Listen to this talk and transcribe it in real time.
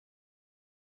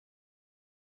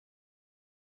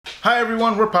Hi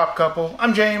everyone, we're Pop Couple.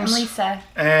 I'm James. I'm Lisa.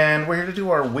 And we're here to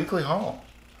do our weekly haul.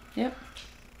 Yep.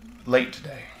 Late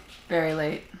today. Very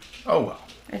late. Oh well.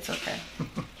 It's okay.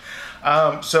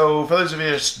 So for those of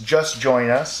you that just join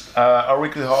us, our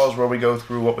weekly haul is where we go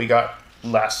through what we got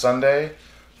last Sunday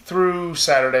through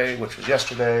Saturday, which was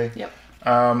yesterday. Yep.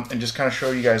 And just kind of show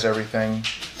you guys everything.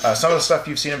 Some of the stuff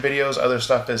you've seen in videos, other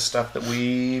stuff is stuff that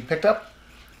we picked up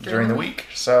during the week.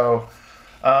 So,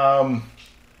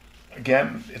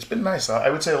 again, it's been nice. I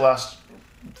would say the last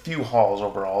few hauls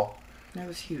overall. That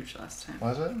was huge last time.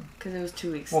 Was it? Because it was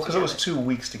 2 weeks. Well, because it was 2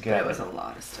 weeks together. It was a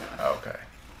lot of stuff. Okay.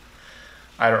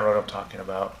 I don't know what I'm talking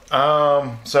about.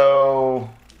 So,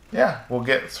 yeah, we'll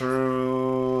get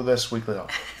through this weekly haul.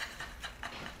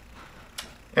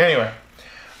 Anyway.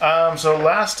 So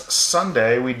last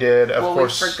Sunday we did, of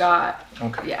course... we forgot.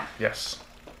 Okay. Yeah. Yes.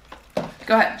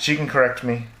 Go ahead. She can correct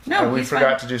me. No, we he's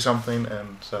forgot fine. to do something,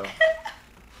 and so...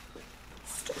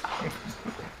 Stop.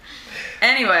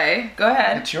 Anyway, go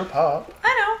ahead. It's your pop. I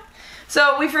know.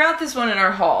 So we forgot this one in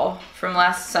our haul from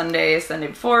last Sunday, Sunday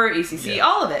before, ECC,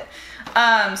 all of it.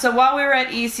 So while we were at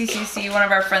ECCC, one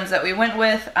of our friends that we went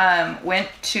with went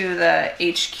to the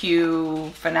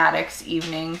HQ Fanatics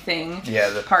evening thing. Yeah,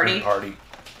 the party.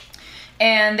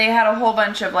 And they had a whole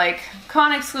bunch of like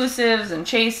con exclusives and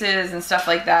chases and stuff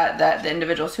like that that the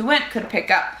individuals who went could pick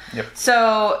up. Yep.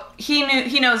 So he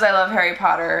knows I love Harry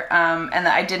Potter, and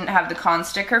that I didn't have the con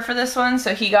sticker for this one,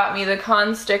 so he got me the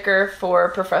con sticker for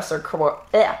Professor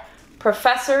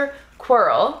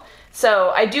Quirrell. So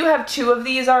I do have 2 of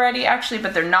these already, actually,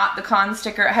 but they're not the con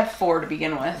sticker. I had 4 to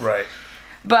begin with. Right.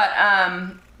 But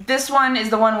this one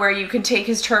is the one where you can take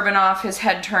his turban off, his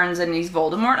head turns, and he's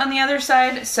Voldemort on the other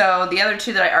side. So the other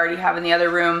 2 that I already have in the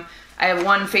other room, I have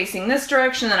one facing this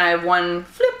direction, and I have one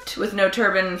flipped with no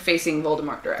turban facing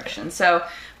Voldemort direction. So,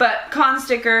 but con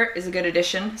sticker is a good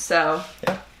addition. So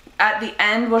yeah. At the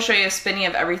end, we'll show you a spinny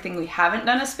of everything we haven't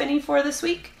done a spinny for this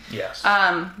week. Yes. You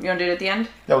want to do it at the end?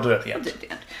 Yeah, we'll do it at the end. We'll do it at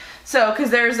the end. So, because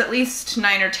there's at least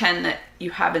 9 or 10 that you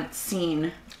haven't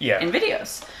seen in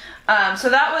videos. So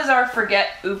that was our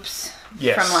oops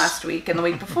from last week and the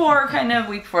week before,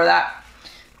 week before that.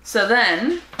 So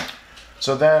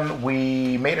then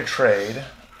we made a trade.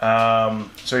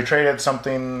 So we traded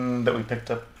something that we picked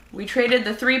up. We traded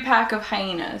the 3-pack of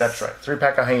hyenas. That's right,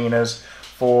 3-pack of hyenas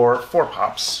for 4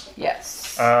 pops.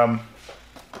 Yes.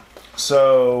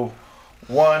 So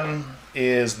one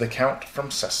is the Count from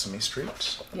Sesame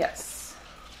Street. Yes.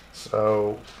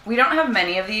 So we don't have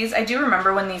many of these. I do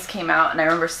remember when these came out, and I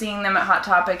remember seeing them at Hot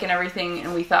Topic and everything,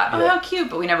 and we thought, oh, how cute,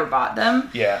 but we never bought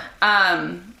them. Yeah.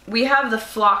 We have the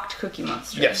flocked Cookie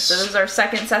Monsters. Yes. So this is our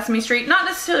second Sesame Street. Not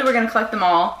necessarily we're going to collect them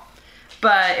all,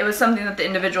 but it was something that the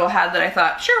individual had that I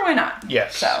thought, sure, why not?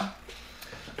 Yes. So.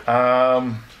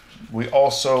 We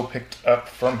also picked up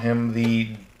from him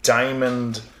the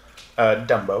Diamond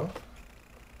Dumbo.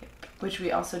 Which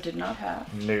we also did not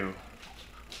have. No.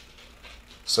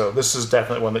 So this is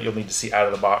definitely one that you'll need to see out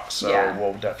of the box. So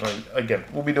we'll definitely, again,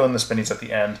 we'll be doing the spinnies at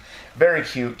the end. Very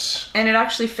cute. And it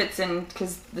actually fits in,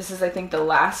 because this is, I think, the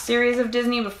last series of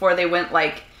Disney before they went,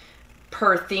 like,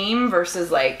 per theme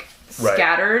versus, like,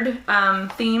 scattered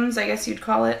themes, I guess you'd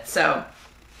call it. So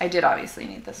I did obviously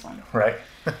need this one. Right.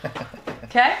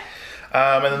 Okay.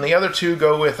 And then the other 2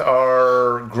 go with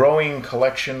our growing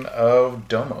collection of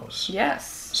Domos.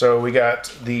 Yes. So we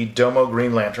got the Domo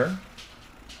Green Lantern.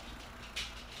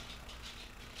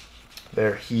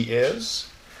 There he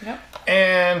is. Yep.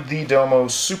 And the Domo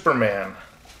Superman.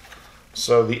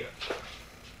 So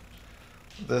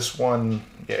this one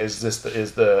is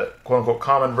the quote unquote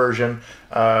common version.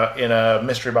 In a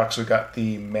mystery box we got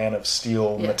the Man of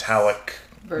Steel metallic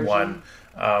version. One.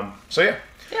 So yeah.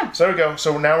 Yeah. So there we go.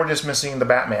 So now we're just missing the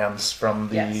Batmans from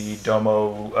the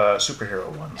Domo superhero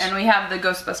ones. And we have the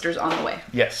Ghostbusters on the way.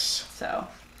 Yes.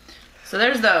 So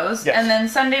there's those. Yes. And then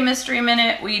Sunday Mystery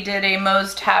Minute, we did a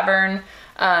Moe's Tavern.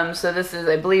 So this is,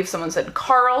 I believe someone said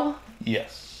Carl.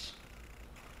 Yes.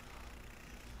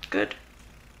 Good.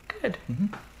 Mm-hmm.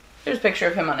 There's a picture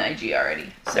of him on IG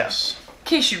already. So yes. In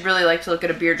case you'd really like to look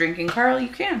at a beer drinking Carl, you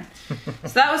can. So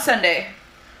that was Sunday.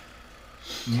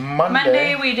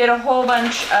 Monday we did a whole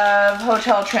bunch of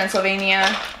Hotel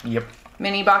Transylvania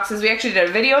mini boxes. We actually did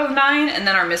a video of 9, and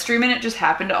then our Mystery Minute just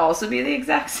happened to also be the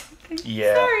exact same thing.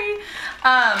 Yeah. Sorry.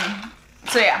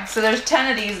 So there's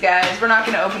 10 of these guys. We're not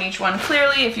going to open each one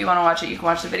clearly. If you want to watch it, you can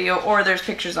watch the video, or there's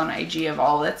pictures on IG of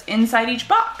all that's inside each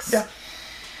box. Yeah.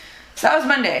 So that was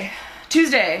Monday.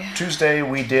 Tuesday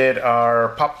we did our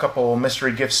Pop Couple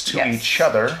mystery gifts to each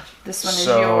other. This one is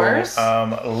yours.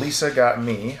 Lisa got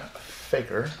me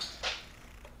Faker.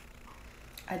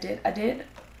 I did.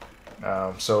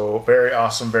 So very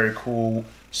awesome, very cool.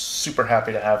 Super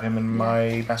happy to have him in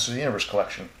my Masters of the Universe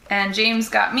collection. And James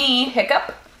got me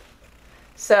Hiccup.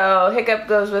 So Hiccup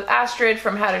goes with Astrid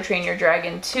from How to Train Your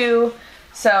Dragon 2.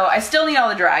 So I still need all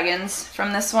the dragons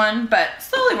from this one, but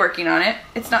slowly working on it.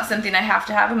 It's not something I have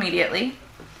to have immediately.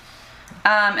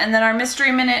 And then our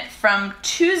Mystery Minute from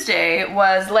Tuesday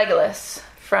was Legolas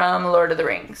from Lord of the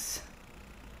Rings.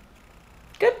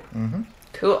 Good? Mm-hmm.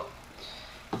 Cool.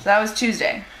 So that was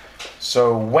Tuesday.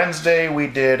 So Wednesday we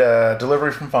did a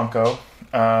delivery from Funko.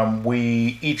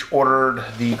 We each ordered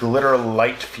the Glitter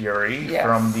Light Fury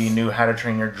from the new How to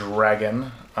Train Your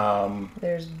Dragon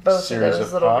There's both of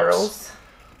those little girls.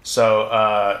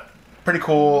 So pretty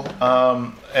cool.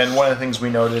 And one of the things we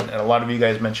noted, and a lot of you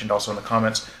guys mentioned also in the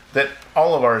comments, that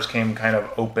all of ours came kind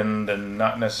of opened and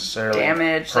not necessarily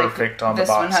damaged, perfect on the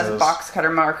boxes. This one has a box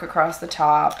cutter mark across the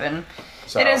top, and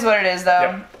so, it is what it is, though.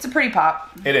 Yep. It's a pretty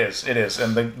pop. It is,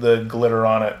 and the glitter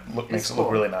on it makes it look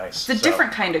really nice. It's a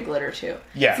different kind of glitter, too.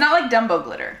 Yeah. It's not like Dumbo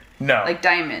glitter. No. Like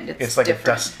diamond. It's like different.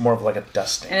 a dust, more of like a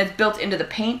dusting. And it's built into the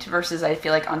paint versus, I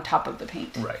feel like, on top of the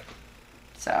paint. Right.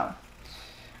 So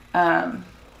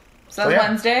that was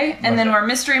Wednesday. And then our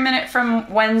Mystery Minute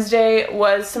from Wednesday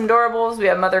was some Doorables. We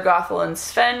have Mother Gothel and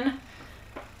Sven.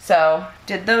 So,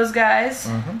 did those guys.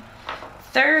 Mm-hmm.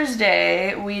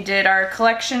 Thursday, we did our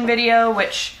collection video,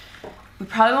 which we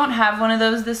probably won't have one of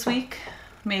those this week.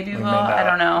 Maybe we'll. I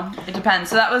don't know. It depends.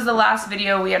 So that was the last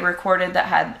video we had recorded that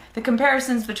had the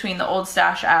comparisons between the old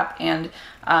Stash app and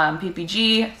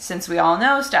PPG. Since we all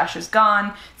know Stash is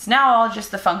gone, it's now all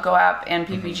just the Funko app and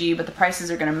PPG, but the prices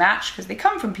are going to match because they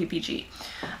come from PPG.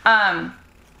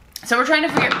 So we're trying to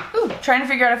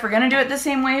figure out if we're going to do it the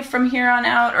same way from here on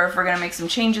out, or if we're going to make some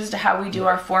changes to how we do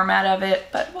our format of it,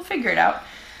 but we'll figure it out.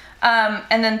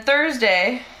 And then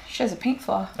Thursday, she has a paint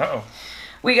flaw. Uh-oh.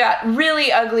 We got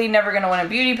really ugly, never gonna win a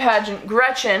beauty pageant,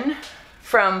 Gretchen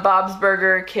from Bob's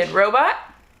Burger Kid Robot.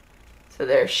 So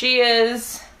there she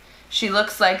is. She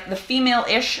looks like the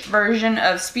female-ish version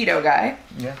of Speedo Guy.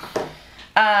 Yeah.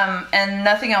 And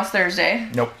nothing else Thursday.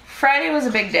 Nope. Friday was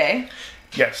a big day.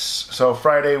 Yes. So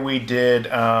Friday we did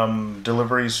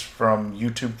deliveries from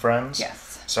YouTube friends.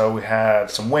 Yes. So we had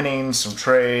some winnings, some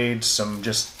trades, some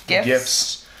just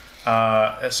gifts.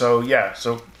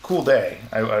 So cool day.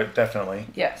 I definitely.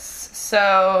 Yes.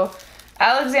 So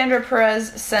Alexandra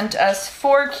Perez sent us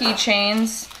 4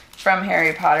 keychains from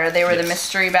Harry Potter. They were the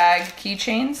mystery bag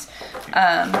keychains.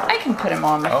 I can put them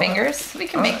on my fingers. We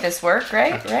can make this work,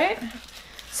 right? Right?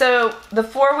 So the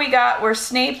 4 we got were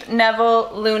Snape,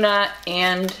 Neville, Luna,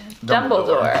 and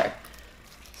Dumbledore.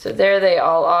 So there they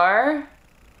all are.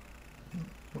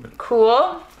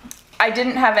 Cool. I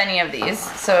didn't have any of these,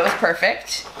 so it was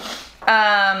perfect.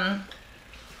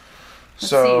 Let's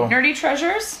see. Nerdy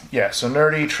Treasures? Yeah, so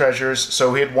Nerdy Treasures.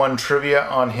 So he had won trivia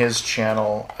on his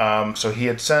channel. So he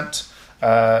had sent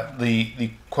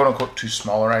the quote-unquote 2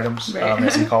 smaller items,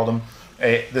 as he called them.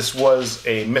 This was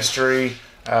a mystery,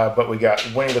 but we got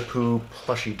Winnie the Pooh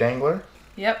plushie dangler.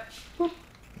 Yep. There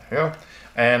you go.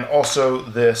 And also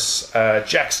this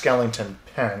Jack Skellington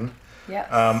pen. Yes.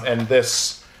 And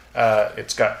this,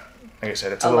 it's got, like I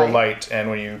said, it's a little light, and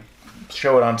when you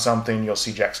show it on something, you'll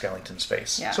see Jack Skellington's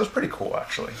face. Yeah. So it's pretty cool,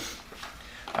 actually.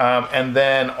 And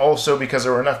then also, because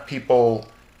there were enough people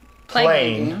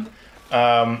playing,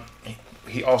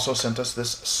 he also sent us this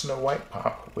Snow White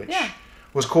pop, which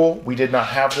was cool. We did not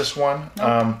have this one.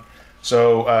 Nope.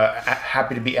 So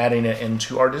happy to be adding it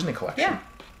into our Disney collection. Yeah.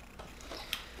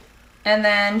 And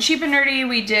then Cheap and Nerdy,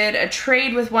 we did a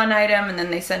trade with one item, and then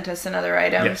they sent us another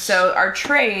item. Yes. So our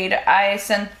trade, I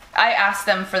asked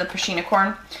them for the Pashina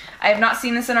corn. I have not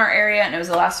seen this in our area, and it was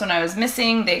the last one I was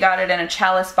missing. They got it in a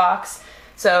chalice box.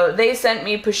 So they sent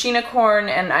me Pashina corn,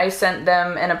 and I sent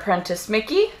them an Apprentice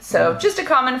Mickey. So just a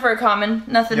common for a common,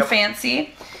 nothing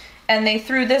fancy. And they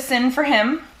threw this in for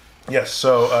him. Yes,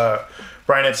 so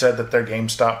Brian had said that their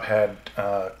GameStop had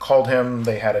called him.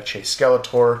 They had a Chase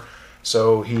Skeletor.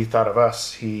 So he thought of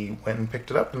us. He went and picked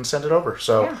it up and sent it over.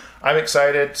 So I'm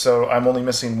excited. So I'm only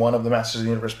missing one of the Masters of the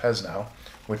Universe Pez now,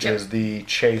 which is the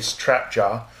Chase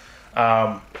Trapjaw.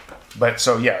 But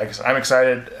so like I said, I'm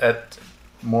excited at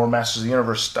more Masters of the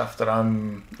Universe stuff that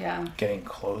I'm getting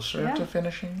closer to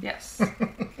finishing. Yes.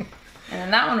 And then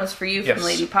that one was for you from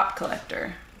Lady Pop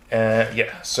Collector.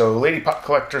 So Lady Pop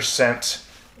Collector sent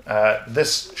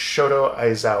this Shoto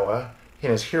Aizawa in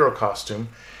his hero costume.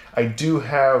 I do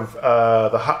have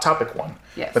the Hot Topic one,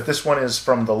 but this one is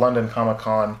from the London Comic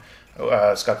Con.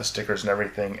 It's got the stickers and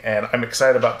everything, and I'm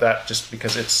excited about that just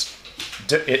because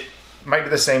it might be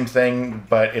the same thing,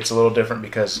 but it's a little different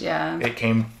because it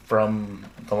came from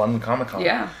the London Comic Con.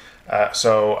 Yeah.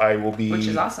 So I will be... Which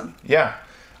is awesome. Yeah.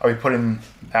 I'll be putting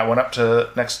that one up to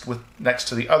next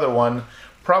to the other one.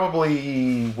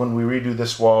 Probably when we redo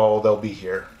this wall, they'll be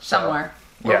here. So, somewhere.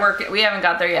 We're working. We haven't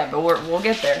got there yet, but we'll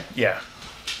get there. Yeah.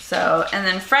 So, and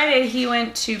then Friday he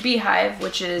went to Beehive,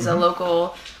 which is a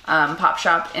local pop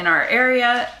shop in our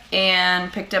area,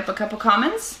 and picked up a couple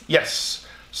commons. Yes.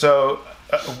 So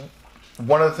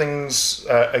one of the things,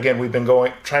 again, we've been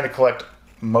trying to collect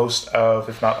most of,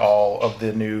 if not all, of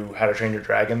the new How to Train Your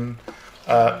Dragon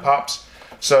pops.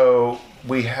 So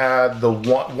we had the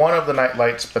one of the night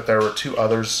lights, but there were two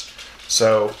others.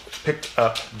 So picked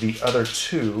up the other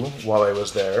two while I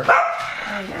was there.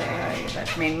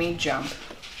 That made me jump.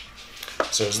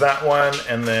 So there's that one,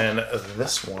 and then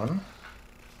this one.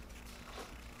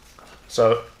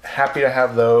 So happy to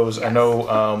have those. Yes. I know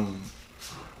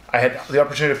I had the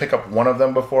opportunity to pick up one of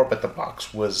them before, but the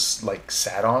box was like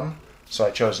sat on, so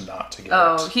I chose not to get it.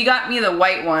 Oh, he got me the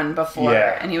white one before,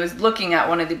 and he was looking at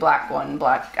one of the black. I don't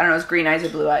know, it was green eyes or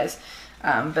blue eyes,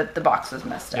 but the box was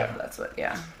messed up. That's what,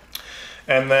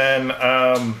 And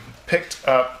then picked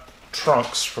up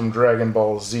Trunks from Dragon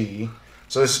Ball Z.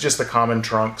 So this is just the common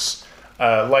Trunks.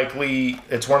 Likely,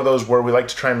 it's one of those where we like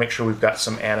to try and make sure we've got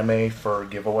some anime for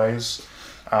giveaways.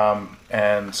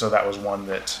 And so that was one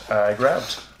that I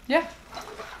grabbed. Yeah.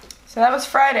 So that was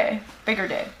Friday. Bigger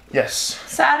day. Yes.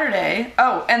 Saturday.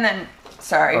 Oh, and then,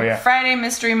 sorry. Oh, yeah. Friday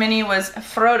mystery mini was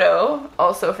Frodo,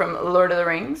 also from Lord of the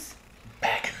Rings.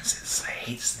 Bagginses. I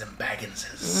hate them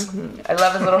Bagginses. Mm-hmm. I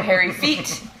love his little hairy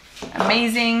feet.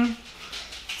 Amazing.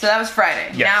 So that was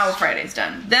Friday. Yes. Now Friday's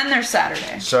done. Then there's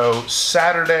Saturday. So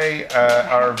Saturday,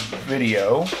 our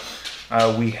video,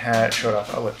 we had showed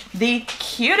off the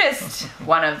cutest,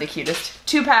 one of the cutest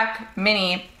 2-pack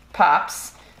mini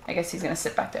pops. I guess he's gonna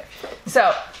sit back there.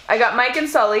 So I got Mike and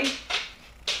Sully.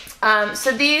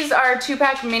 So these are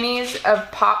 2-pack minis of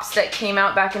pops that came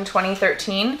out back in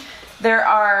 2013. There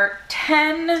are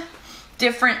 10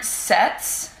 different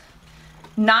sets.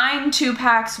 9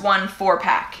 2-packs, 1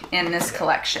 4-pack in this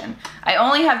collection. I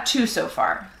only have 2 so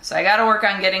far, so I gotta work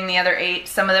on getting the other 8.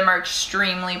 Some of them are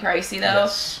extremely pricey though.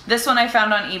 Yes. This one I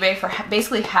found on eBay for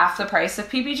basically half the price of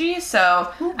PPG,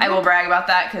 so I will brag about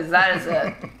that because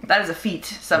that is a feat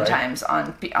sometimes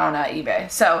on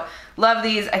eBay. So love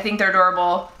these. I think they're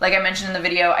adorable. Like I mentioned in the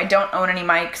video, I don't own any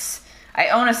mics. I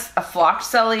own a flocked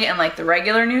Sully and like the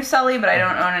regular new Sully, but I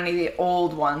don't own any of the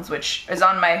old ones, which is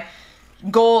on my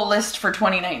goal list for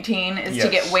 2019 is to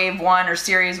get wave 1 or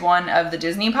series 1 of the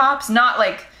Disney pops. Not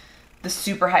like the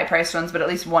super high priced ones, but at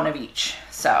least one of each.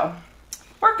 So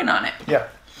working on it. Yeah.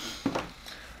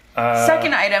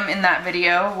 Second item in that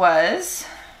video was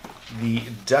the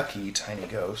Ducky Tiny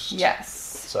Ghost. Yes.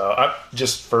 So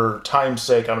just for time's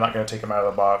sake, I'm not going to take them out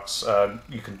of the box.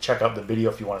 You can check out the video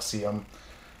if you want to see them.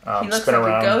 He looks like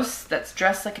a ghost that's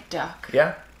dressed like a duck.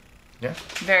 Yeah. Yeah.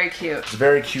 Very cute. It's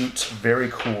very cute, very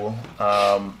cool.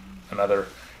 Another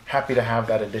happy to have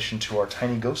that addition to our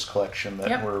Tiny Ghost collection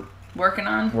that we're working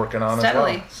on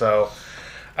steadily. As well.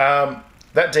 So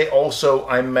that day also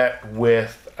I met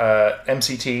with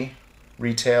MCT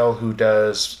Retail, who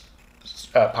does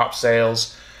pop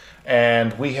sales,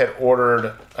 and we had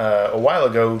ordered a while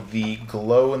ago the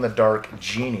glow in the dark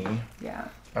genie. Yeah.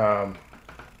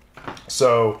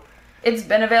 So it's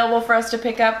been available for us to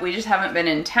pick up. We just haven't been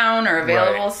in town or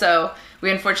available, so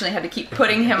we unfortunately had to keep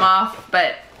putting him off.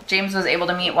 But James was able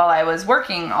to meet while I was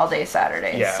working all day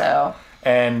Saturday. Yeah. So.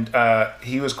 And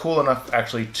he was cool enough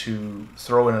actually to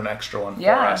throw in an extra one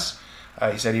for us.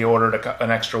 He said he ordered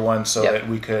an extra one so that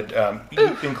we could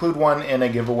include one in a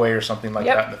giveaway or something like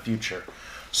that in the future.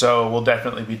 So we'll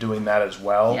definitely be doing that as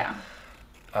well. Yeah.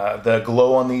 The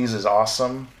glow on these is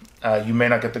awesome. You may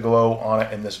not get the glow on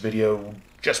it in this video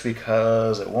just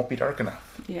because it won't be dark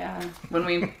enough. Yeah, when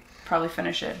we probably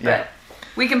finish it. But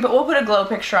we'll put a glow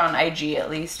picture on IG at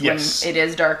least when it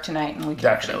is dark tonight, and we can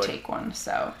actually take one.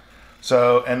 So,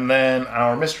 and then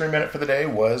our mystery minute for the day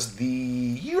was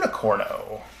the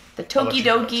Unicorno. The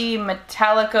Tokidoki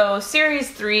Metallico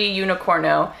Series 3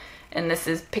 Unicorno, and this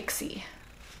is Pixie.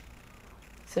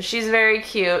 So she's very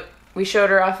cute. We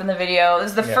showed her off in the video. This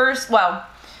is the first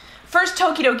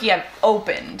Tokidoki I've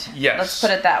opened. Yes. Let's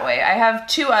put it that way. I have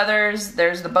 2 others.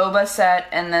 There's the Boba set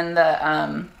and then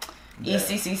the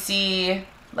ECCC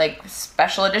like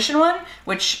special edition one,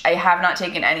 which I have not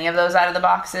taken any of those out of the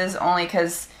boxes, only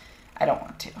because I don't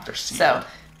want to. They're sealed. So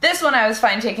this one I was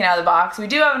fine taking out of the box. We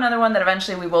do have another one that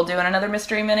eventually we will do in another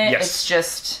mystery minute. Yes. It's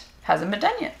just hasn't been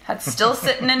done yet. It's still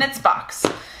sitting in its box.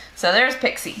 So there's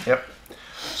Pixie. Yep.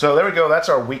 So there we go. That's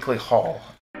our weekly haul.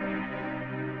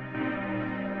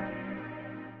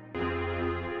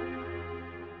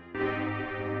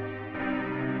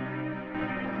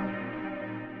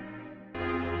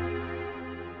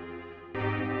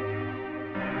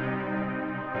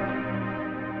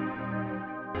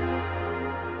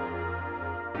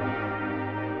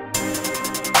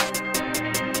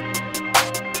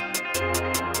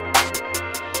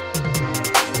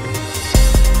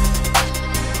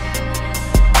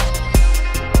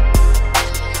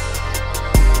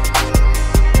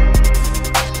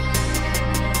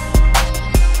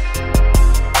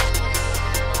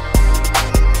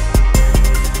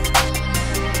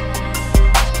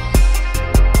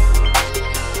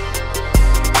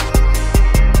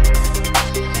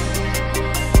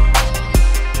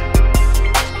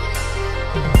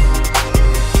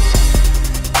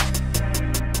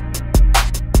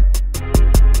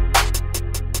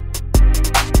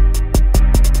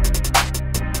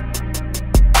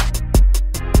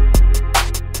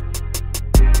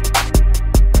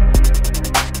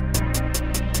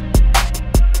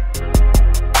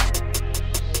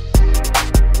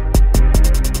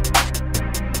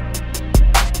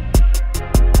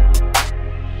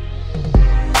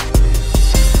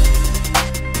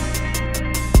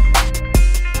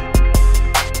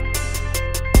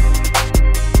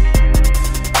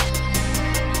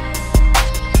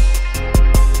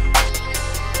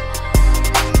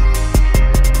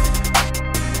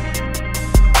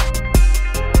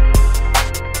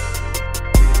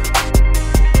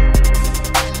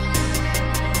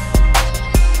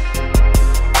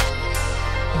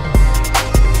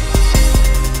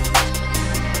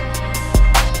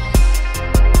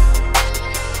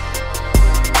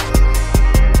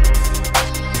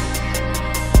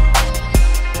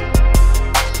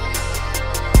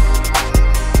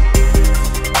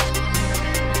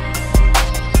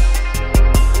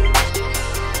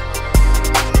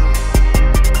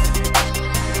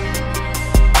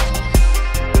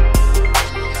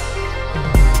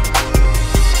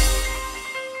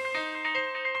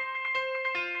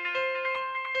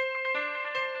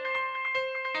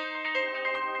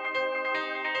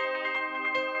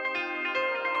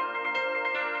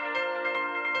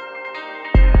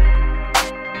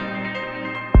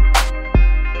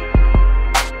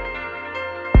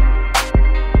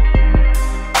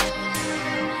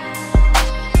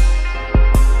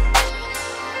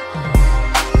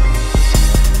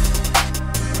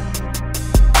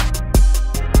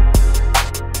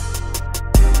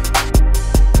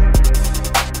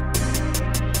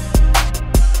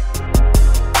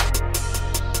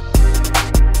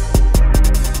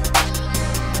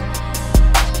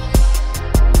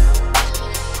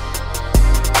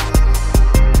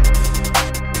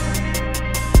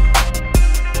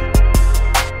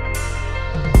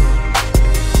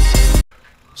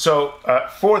 So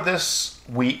for this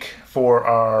week, for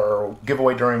our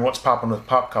giveaway during What's Poppin' with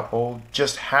Pop Couple,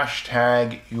 just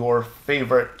hashtag your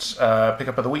favorite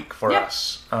pickup of the week for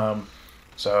us.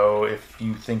 So if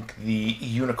you think the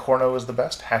Unicorno is the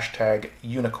best, hashtag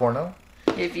Unicorno.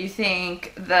 If you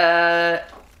think the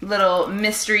little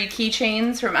mystery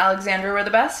keychains from Alexandra were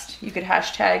the best, you could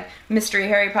hashtag mystery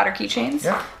Harry Potter keychains.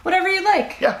 Yeah. Whatever you'd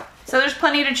like. Yeah. So there's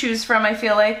plenty to choose from, I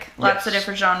feel like. Lots of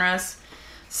different genres.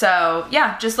 So,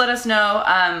 yeah, just let us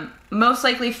know. Most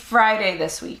likely Friday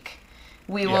this week,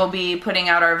 we will be putting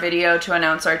out our video to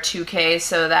announce our 2K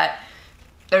so that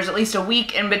there's at least a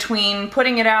week in between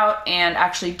putting it out and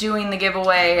actually doing the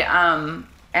giveaway. And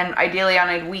ideally on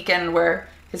a weekend where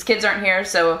his kids aren't here,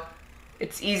 so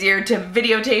it's easier to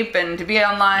videotape and to be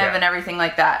on live and everything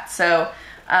like that. So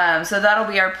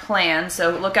that'll be our plan.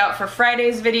 So look out for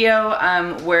Friday's video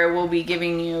where we'll be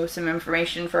giving you some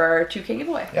information for our 2K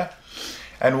giveaway. Yeah.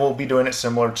 And we'll be doing it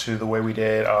similar to the way we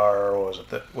did our,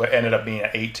 what ended up being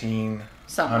at 1800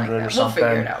 something like that. Or something.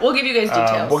 We'll figure it out. We'll give you guys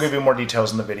details. We'll give you more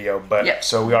details in the video. But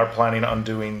so we are planning on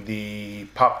doing the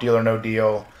Pop Deal or No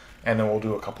Deal, and then we'll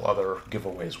do a couple other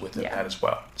giveaways within that as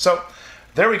well. So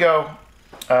there we go.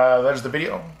 There's the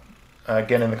video.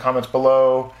 Again, in the comments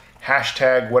below,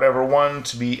 hashtag whatever one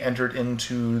to be entered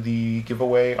into the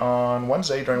giveaway on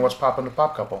Wednesday during What's Poppin' with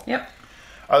Pop Couple. Yep.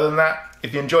 Other than that,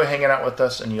 if you enjoy hanging out with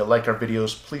us and you like our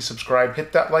videos, please subscribe,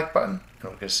 hit that like button,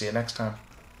 and we'll see you next time.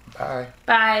 Bye.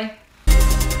 Bye.